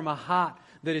you from a heart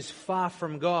that is far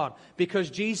from God.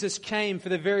 Because Jesus came for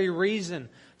the very reason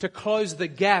to close the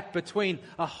gap between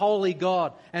a holy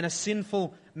God and a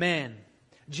sinful man.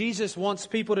 Jesus wants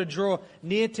people to draw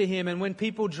near to Him, and when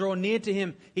people draw near to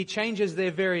Him, He changes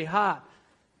their very heart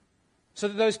so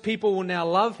that those people will now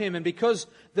love Him. And because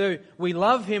we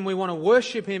love Him, we want to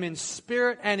worship Him in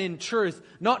spirit and in truth,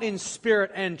 not in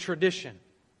spirit and tradition.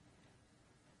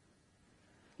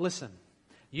 Listen,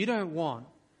 you don't want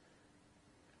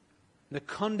the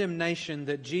condemnation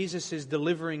that Jesus is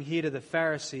delivering here to the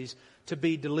Pharisees to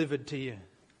be delivered to you.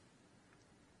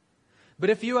 But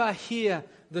if you are here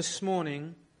this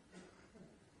morning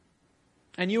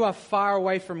and you are far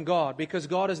away from God because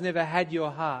God has never had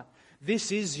your heart,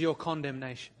 this is your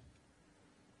condemnation.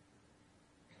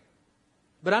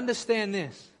 But understand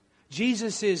this,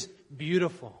 Jesus is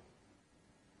beautiful.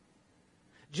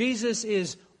 Jesus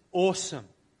is awesome.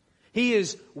 He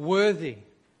is worthy.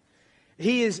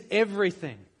 He is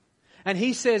everything. And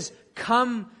He says,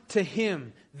 come to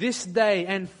Him this day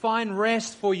and find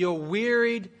rest for your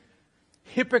wearied,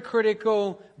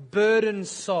 hypocritical, burdened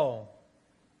soul.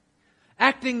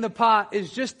 Acting the part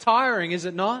is just tiring, is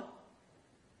it not?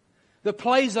 The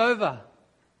play's over.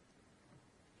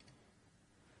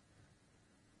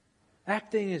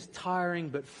 Acting is tiring,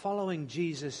 but following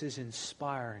Jesus is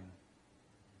inspiring.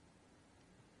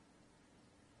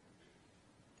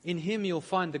 In Him you'll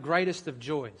find the greatest of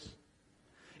joys.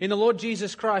 In the Lord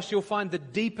Jesus Christ you'll find the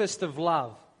deepest of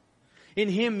love. In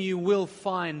Him you will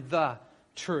find the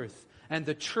truth. And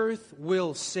the truth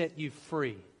will set you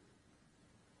free.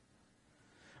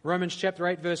 Romans chapter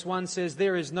 8 verse 1 says,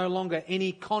 there is no longer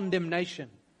any condemnation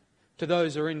to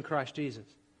those who are in Christ Jesus.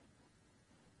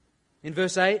 In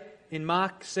verse 8, in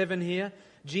Mark 7 here,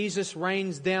 Jesus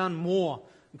rains down more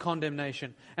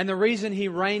condemnation. And the reason He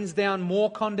rains down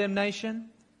more condemnation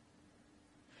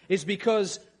is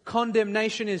because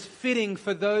condemnation is fitting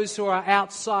for those who are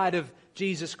outside of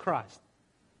Jesus Christ.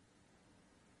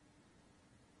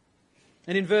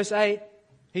 And in verse 8,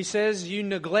 He says, you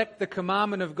neglect the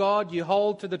commandment of God, you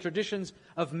hold to the traditions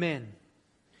of men.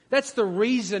 That's the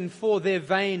reason for their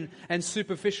vain and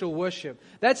superficial worship.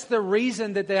 That's the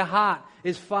reason that their heart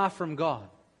is far from God.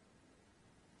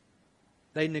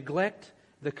 They neglect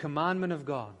the commandment of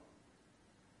God.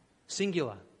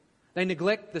 Singular. They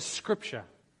neglect the Scripture.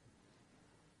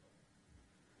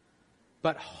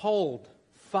 But hold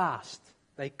fast.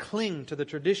 They cling to the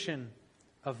tradition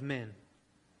of men.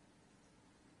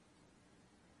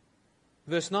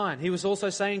 Verse 9, he was also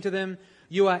saying to them,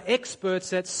 you are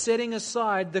experts at setting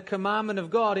aside the commandment of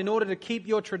God in order to keep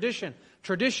your tradition.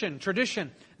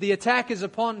 Tradition. The attack is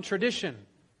upon tradition.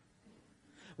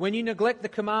 When you neglect the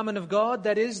commandment of God,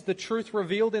 that is, the truth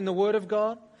revealed in the Word of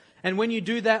God, and when you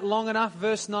do that long enough,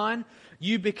 verse 9,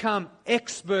 you become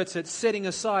experts at setting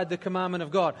aside the commandment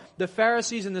of God. The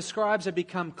Pharisees and the scribes have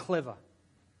become clever,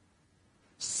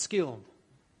 skilled,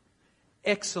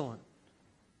 excellent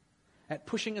at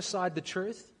pushing aside the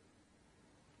truth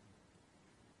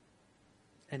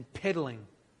and peddling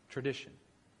tradition.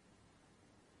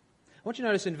 I want you to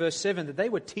notice in verse 7 that they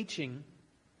were teaching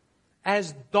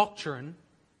as doctrine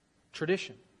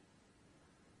tradition.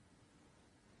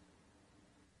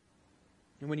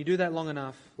 And when you do that long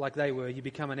enough, like they were, you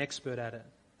become an expert at it.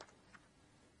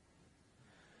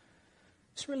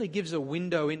 This really gives a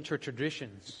window into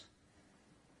traditions.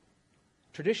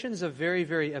 Traditions are very,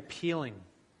 very appealing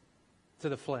to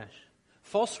the flesh.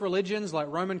 False religions like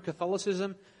Roman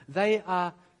Catholicism, they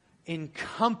are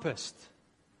encompassed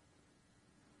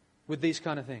with these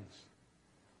kind of things.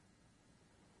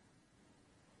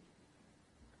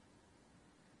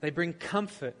 They bring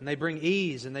comfort and they bring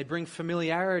ease and they bring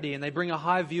familiarity and they bring a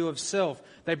high view of self.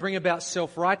 They bring about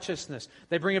self-righteousness.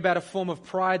 They bring about a form of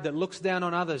pride that looks down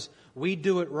on others. We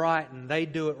do it right and they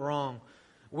do it wrong.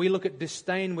 We look at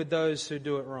disdain with those who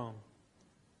do it wrong.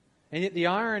 And yet the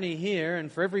irony here, and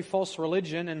for every false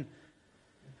religion and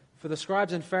for the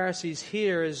scribes and Pharisees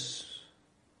here, is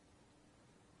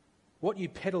what you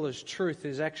peddle as truth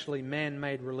is actually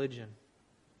man-made religion.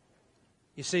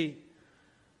 You see,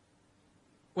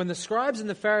 when the scribes and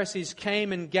the Pharisees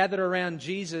came and gathered around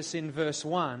Jesus in verse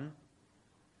 1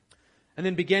 and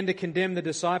then began to condemn the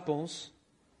disciples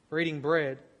for eating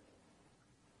bread,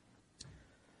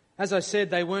 as I said,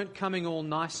 they weren't coming all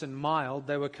nice and mild.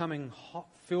 They were coming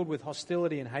filled with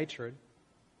hostility and hatred.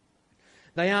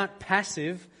 They aren't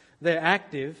passive, they're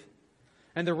active.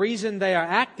 And the reason they are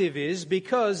active is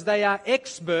because they are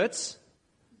experts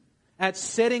at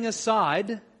setting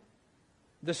aside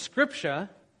the Scripture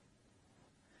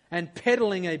and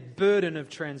peddling a burden of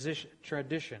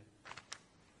tradition.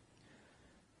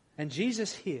 And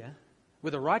Jesus here,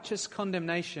 with a righteous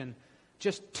condemnation,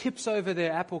 just tips over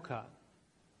their apple cart.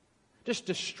 Just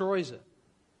destroys it.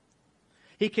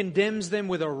 He condemns them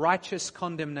with a righteous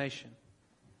condemnation.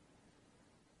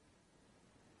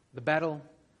 The battle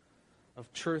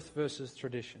of truth versus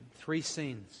tradition. 3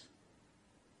 scenes.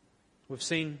 We've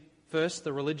seen first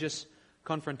the religious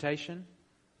confrontation.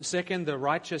 Second, the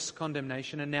righteous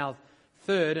condemnation. And now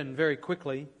third, and very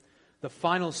quickly, the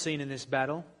final scene in this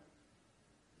battle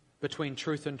between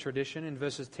truth and tradition in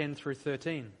verses 10 through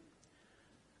 13.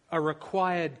 A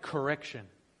required correction.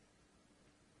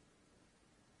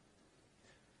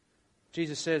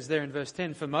 Jesus says there in verse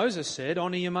 10, for Moses said,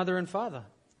 honor your mother and father.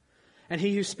 And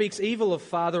he who speaks evil of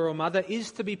father or mother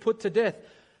is to be put to death.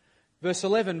 Verse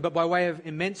 11, but by way of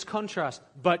immense contrast,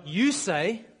 but you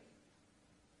say,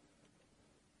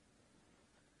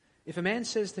 if a man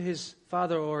says to his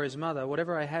father or his mother,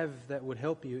 whatever I have that would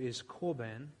help you is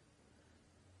korban,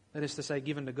 that is to say,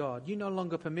 given to God, you no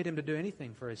longer permit him to do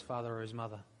anything for his father or his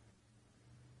mother.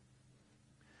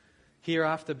 Here,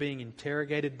 after being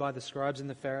interrogated by the scribes and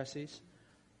the Pharisees,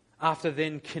 after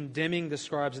then condemning the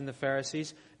scribes and the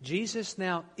Pharisees, Jesus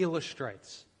now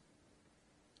illustrates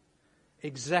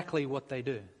exactly what they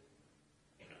do.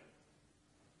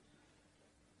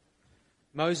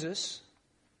 Moses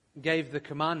gave the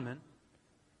commandment,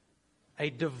 a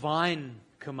divine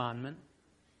commandment,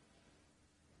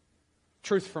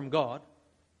 truth from God,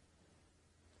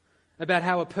 about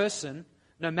how a person,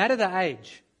 no matter the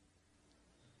age,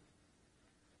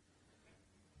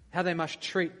 how they must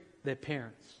treat their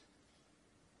parents.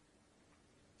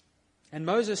 And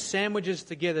Moses sandwiches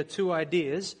together 2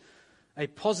 ideas, a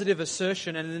positive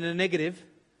assertion and then a negative.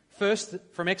 First,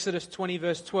 from Exodus 20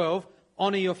 verse 12,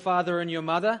 honor your father and your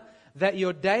mother, that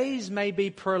your days may be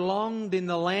prolonged in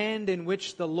the land in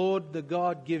which the Lord the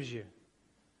God gives you.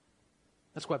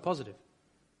 That's quite positive.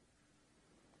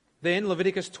 Then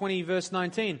Leviticus 20 verse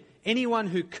 19, anyone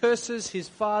who curses his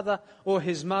father or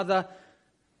his mother,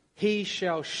 he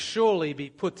shall surely be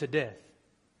put to death.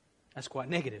 That's quite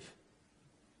negative.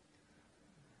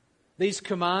 These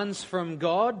commands from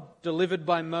God, delivered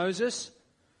by Moses,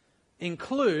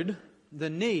 include the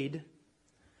need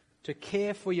to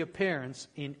care for your parents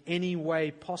in any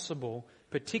way possible,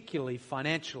 particularly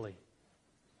financially.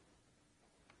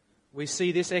 We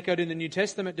see this echoed in the New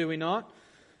Testament, do we not?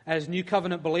 As New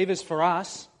Covenant believers for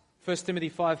us, 1 Timothy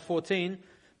 5:14,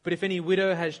 but if any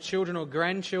widow has children or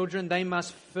grandchildren, they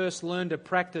must first learn to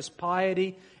practice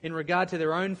piety in regard to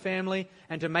their own family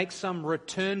and to make some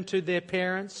return to their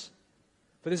parents,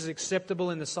 for this is acceptable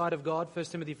in the sight of God,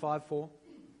 1 Timothy 5:4.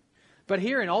 But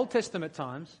here in Old Testament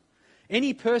times,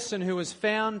 any person who was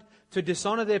found to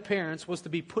dishonor their parents was to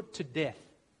be put to death.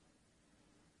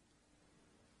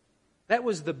 That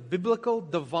was the biblical,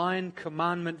 divine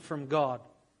commandment from God.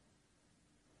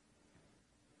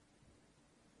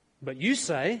 But you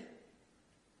say,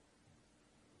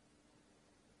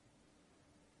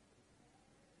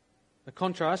 the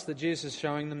contrast that Jesus is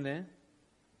showing them there,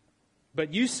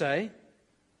 but you say,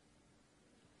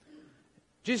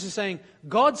 Jesus is saying,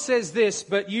 God says this,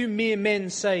 but you mere men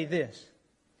say this.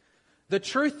 The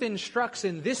truth instructs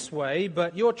in this way,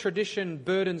 but your tradition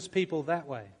burdens people that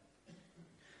way.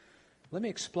 Let me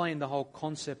explain the whole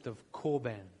concept of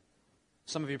Korban.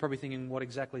 Some of you are probably thinking, what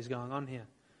exactly is going on here?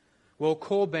 Well,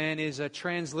 Korban is a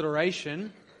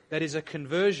transliteration, that is a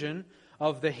conversion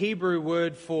of the Hebrew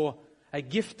word for a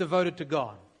gift devoted to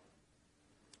God.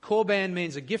 Korban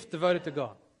means a gift devoted to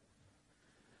God.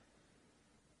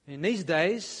 In these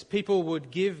days, people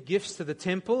would give gifts to the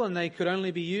temple and they could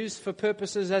only be used for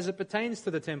purposes as it pertains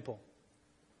to the temple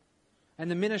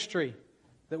and the ministry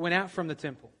that went out from the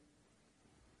temple.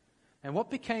 And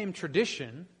what became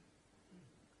tradition,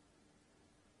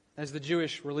 as the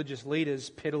Jewish religious leaders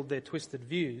peddled their twisted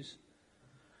views,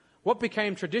 what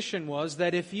became tradition was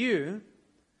that if you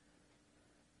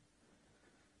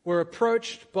were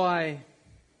approached by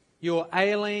your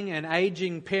ailing and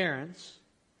aging parents,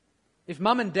 if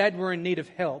mum and dad were in need of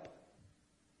help,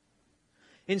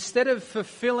 instead of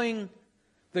fulfilling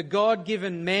the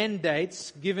God-given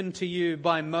mandates given to you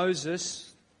by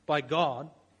Moses, by God,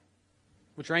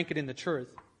 which are anchored in the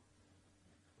truth,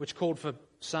 which called for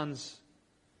sons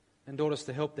and daughters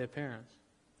to help their parents,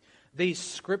 these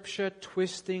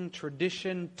scripture-twisting,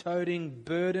 tradition-toting,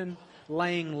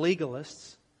 burden-laying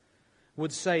legalists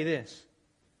would say this.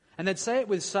 And they'd say it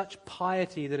with such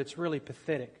piety that it's really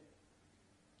pathetic.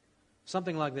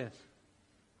 Something like this.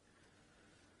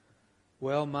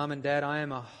 Well, Mum and Dad, I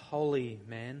am a holy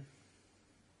man.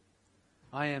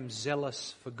 I am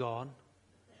zealous for God.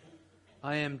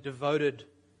 I am devoted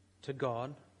to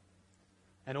God.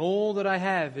 And all that I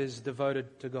have is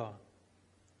devoted to God.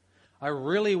 I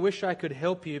really wish I could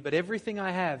help you, but everything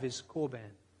I have is Korban.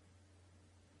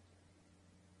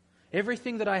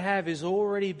 Everything that I have is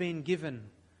already been given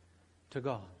to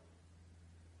God.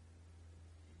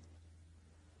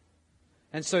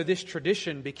 And so this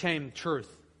tradition became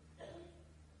truth.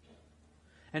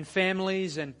 And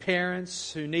families and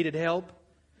parents who needed help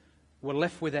were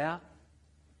left without.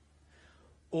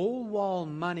 All while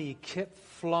money kept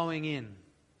flowing in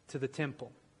to the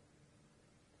temple.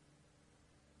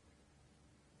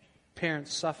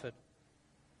 Parents suffered.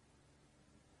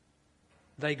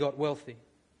 They got wealthy.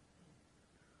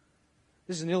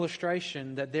 This is an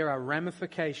illustration that there are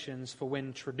ramifications for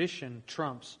when tradition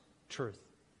trumps truth.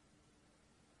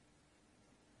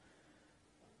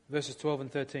 Verses 12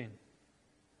 and 13.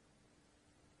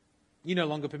 You no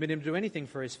longer permit him to do anything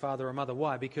for his father or mother.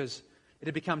 Why? Because it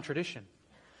had become tradition.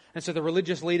 And so the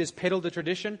religious leaders peddled the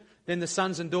tradition. Then the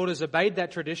sons and daughters obeyed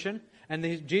that tradition.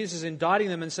 And Jesus is indicting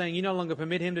them and saying, you no longer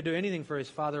permit him to do anything for his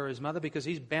father or his mother because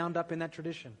he's bound up in that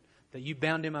tradition that you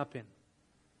bound him up in.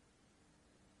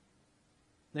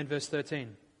 Then verse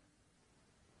 13.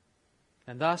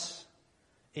 And thus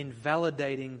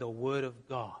invalidating the word of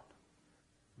God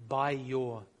by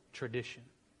your tradition,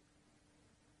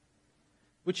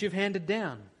 which you've handed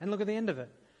down. And look at the end of it.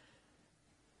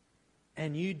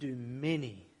 And you do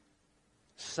many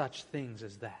such things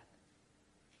as that.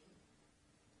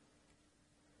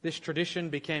 This tradition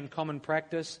became common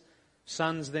practice.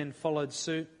 Sons then followed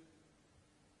suit.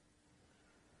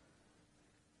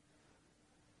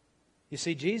 You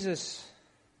see, Jesus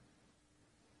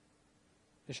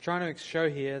is trying to show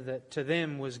here that to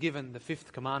them was given the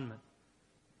fifth commandment.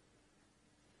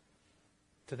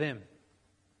 To them,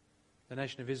 the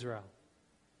nation of Israel.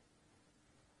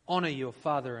 Honor your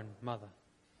father and mother.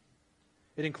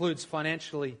 It includes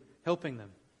financially helping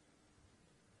them.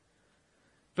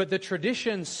 But the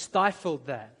tradition stifled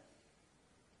that.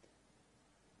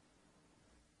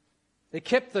 It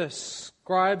kept the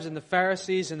scribes and the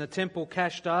Pharisees and the temple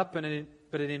cashed up, but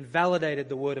it invalidated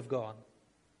the word of God.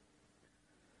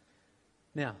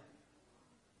 Now,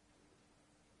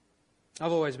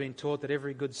 I've always been taught that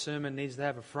every good sermon needs to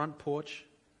have a front porch,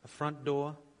 a front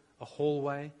door, a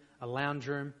hallway, a lounge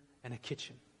room, and a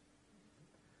kitchen.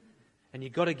 And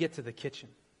you've got to get to the kitchen.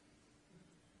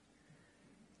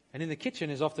 And in the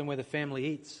kitchen is often where the family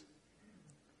eats.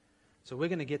 So we're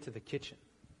going to get to the kitchen.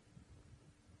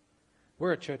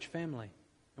 We're a church family,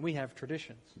 and we have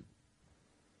traditions.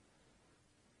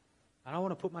 And I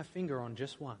want to put my finger on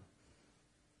just one.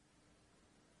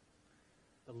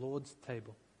 The Lord's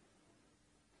table.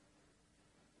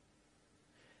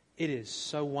 It is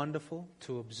so wonderful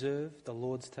to observe the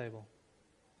Lord's table.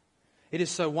 It is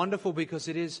so wonderful because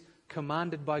it is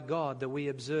commanded by God that we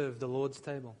observe the Lord's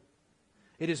table.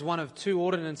 It is one of two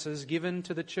ordinances given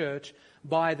to the church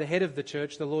by the head of the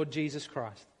church, the Lord Jesus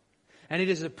Christ. And it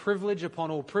is a privilege upon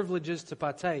all privileges to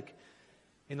partake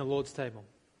in the Lord's table.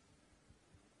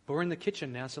 But we're in the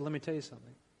kitchen now, so let me tell you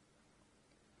something.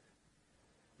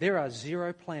 There are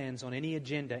zero plans on any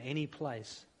agenda, any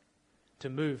place, to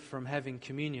move from having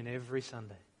communion every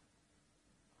Sunday.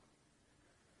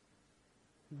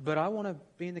 But I want to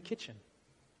be in the kitchen.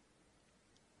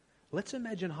 Let's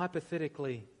imagine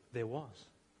hypothetically there was.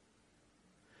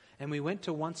 And we went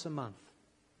to once a month.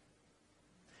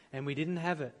 And we didn't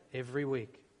have it every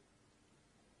week.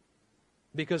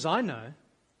 Because I know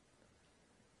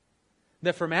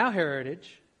that from our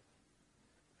heritage,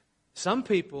 some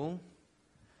people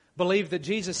believe that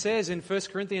Jesus says in 1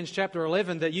 Corinthians chapter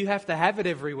 11 that you have to have it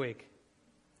every week.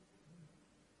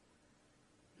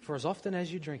 For as often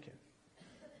as you drink it.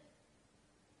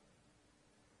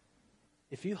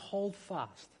 If you hold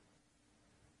fast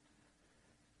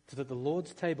to that the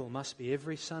Lord's table must be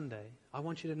every Sunday, I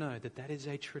want you to know that that is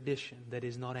a tradition that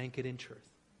is not anchored in truth.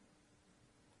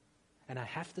 And I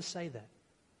have to say that,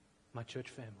 my church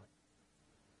family.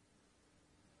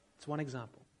 It's one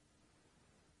example.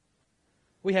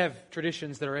 We have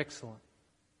traditions that are excellent.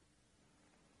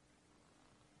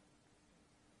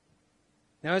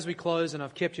 Now, as we close, and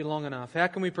I've kept you long enough, how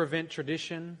can we prevent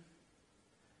tradition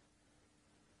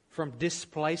from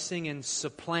displacing and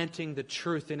supplanting the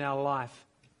truth in our life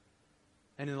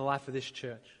and in the life of this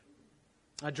church?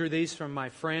 I drew these from my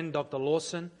friend, Dr.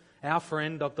 Lawson, our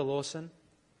friend, Dr. Lawson.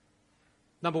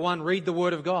 Number one, read the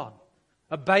Word of God.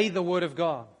 Obey the Word of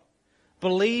God.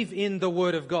 Believe in the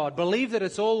Word of God. Believe that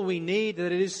it's all we need,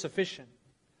 that it is sufficient.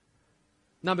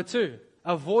 Number two,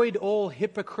 avoid all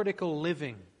hypocritical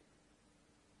living.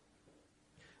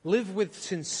 Live with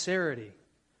sincerity.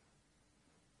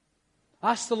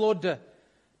 Ask the Lord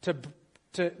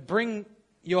to bring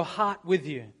your heart with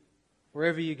you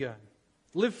wherever you go.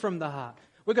 Live from the heart.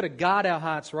 We've got to guard our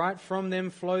hearts, right? From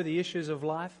them flow the issues of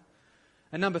life.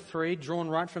 And number three, drawn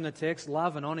right from the text,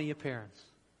 love and honor your parents.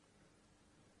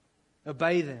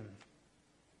 Obey them.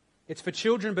 It's for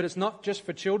children, but it's not just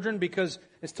for children because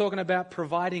it's talking about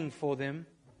providing for them.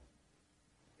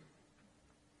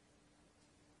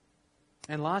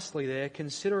 And lastly there,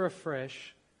 consider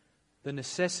afresh the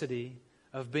necessity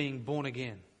of being born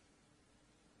again.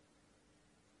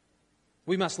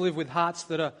 We must live with hearts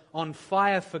that are on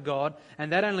fire for God,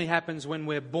 and that only happens when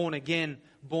we're born again,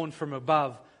 born from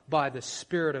above by the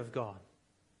Spirit of God.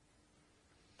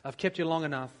 I've kept you long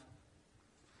enough.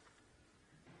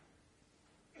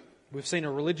 We've seen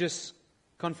a religious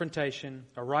confrontation,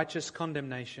 a righteous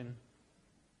condemnation,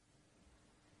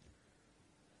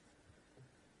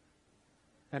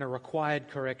 and a required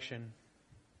correction.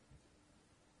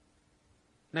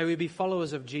 May we be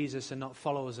followers of Jesus and not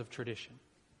followers of tradition.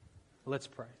 Let's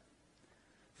pray.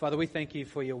 Father, we thank you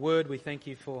for your word. We thank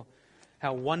you for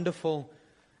how wonderful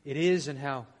it is and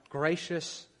how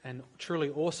gracious and truly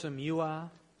awesome you are.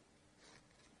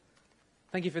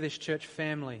 Thank you for this church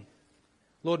family.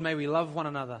 Lord, may we love one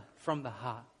another from the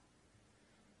heart.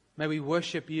 May we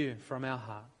worship you from our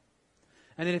heart.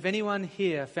 And that if anyone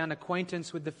here found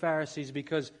acquaintance with the Pharisees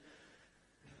because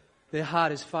their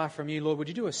heart is far from you, Lord, would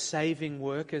you do a saving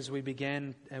work as we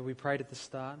began and we prayed at the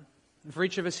start? And for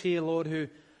each of us here, Lord, who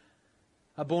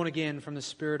are born again from the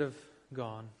Spirit of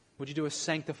God, would you do a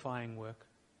sanctifying work?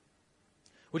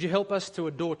 Would you help us to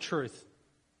adore truth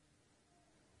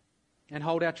and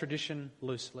hold our tradition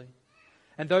loosely?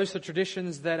 And those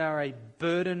traditions that are a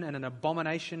burden and an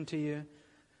abomination to you,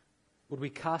 would we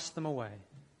cast them away?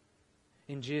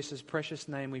 In Jesus' precious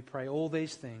name we pray all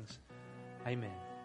these things. Amen.